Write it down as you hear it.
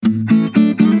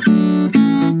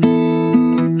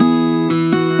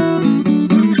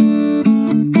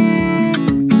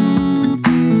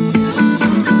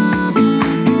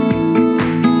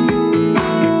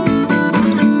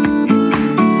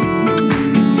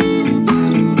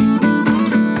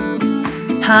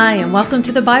Hi, and welcome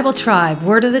to the Bible Tribe,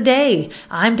 Word of the Day.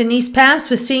 I'm Denise Pass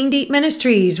with Seeing Deep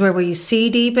Ministries, where we see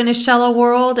deep in a shallow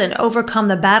world and overcome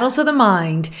the battles of the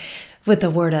mind with the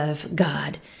Word of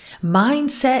God.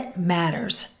 Mindset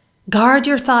matters. Guard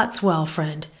your thoughts well,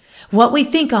 friend. What we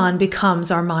think on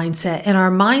becomes our mindset, and our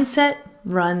mindset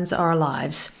runs our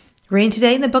lives. Reading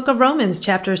today in the book of Romans,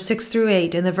 chapters 6 through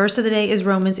 8, and the verse of the day is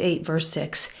Romans 8, verse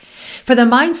 6. For the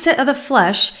mindset of the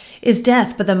flesh is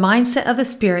death, but the mindset of the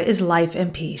Spirit is life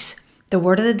and peace. The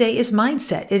word of the day is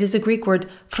mindset. It is a Greek word,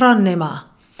 fronημα.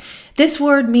 This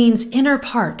word means inner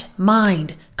part,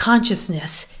 mind,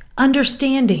 consciousness,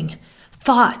 understanding,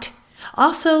 thought,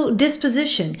 also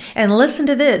disposition. And listen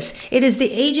to this, it is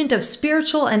the agent of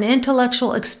spiritual and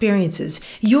intellectual experiences.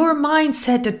 Your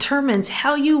mindset determines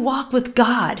how you walk with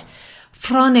God.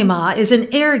 Fronημα is an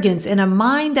arrogance in a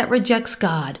mind that rejects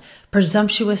God,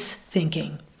 presumptuous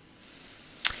thinking.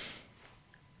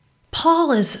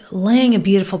 Paul is laying a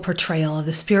beautiful portrayal of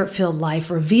the Spirit-filled life,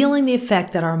 revealing the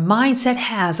effect that our mindset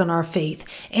has on our faith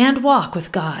and walk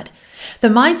with God. The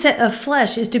mindset of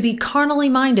flesh is to be carnally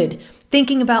minded,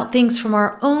 thinking about things from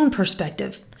our own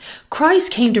perspective.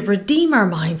 Christ came to redeem our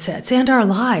mindsets and our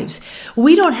lives.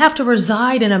 We don't have to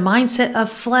reside in a mindset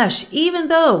of flesh, even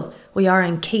though we are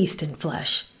encased in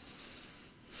flesh.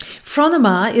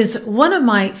 Fronημα is one of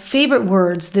my favorite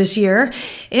words this year,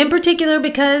 in particular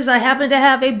because I happen to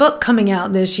have a book coming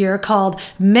out this year called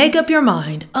Make Up Your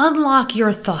Mind, Unlock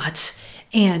Your Thoughts,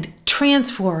 and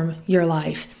Transform Your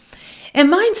Life.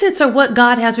 And mindsets are what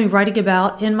God has me writing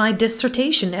about in my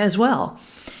dissertation as well.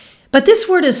 But this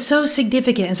word is so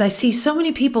significant as I see so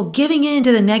many people giving in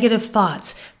to the negative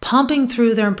thoughts pumping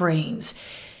through their brains.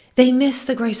 They miss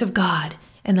the grace of God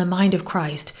and the mind of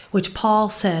Christ, which Paul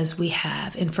says we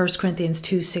have in 1 Corinthians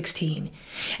 2:16.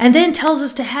 And then tells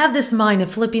us to have this mind in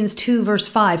Philippians 2 verse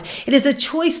 5. It is a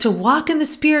choice to walk in the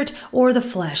Spirit or the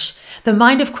flesh. The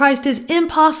mind of Christ is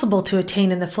impossible to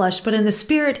attain in the flesh, but in the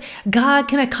Spirit, God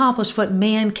can accomplish what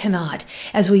man cannot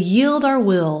as we yield our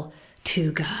will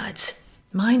to God's.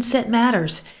 Mindset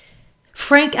matters.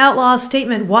 Frank Outlaw's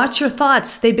statement, watch your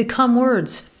thoughts, they become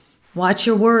words. Watch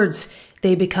your words,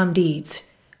 they become deeds.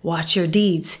 Watch your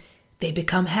deeds, they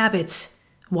become habits.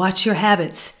 Watch your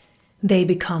habits, they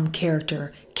become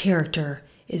character. Character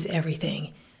is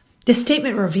everything. This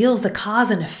statement reveals the cause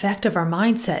and effect of our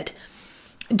mindset.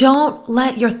 Don't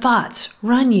let your thoughts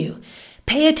run you.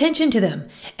 Pay attention to them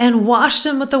and wash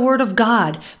them with the Word of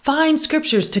God. Find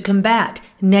scriptures to combat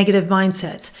negative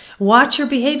mindsets. Watch your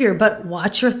behavior, but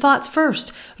watch your thoughts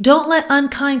first. Don't let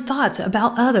unkind thoughts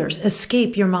about others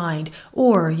escape your mind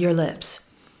or your lips.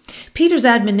 Peter's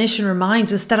admonition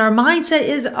reminds us that our mindset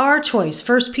is our choice.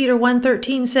 1 Peter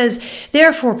 1:13 says,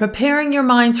 therefore, preparing your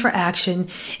minds for action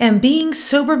and being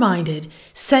sober-minded,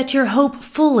 set your hope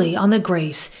fully on the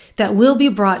grace that will be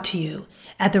brought to you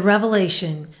at the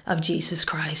revelation of Jesus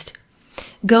Christ.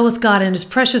 Go with God and His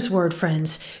precious word,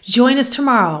 friends. Join us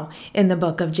tomorrow in the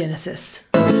book of Genesis.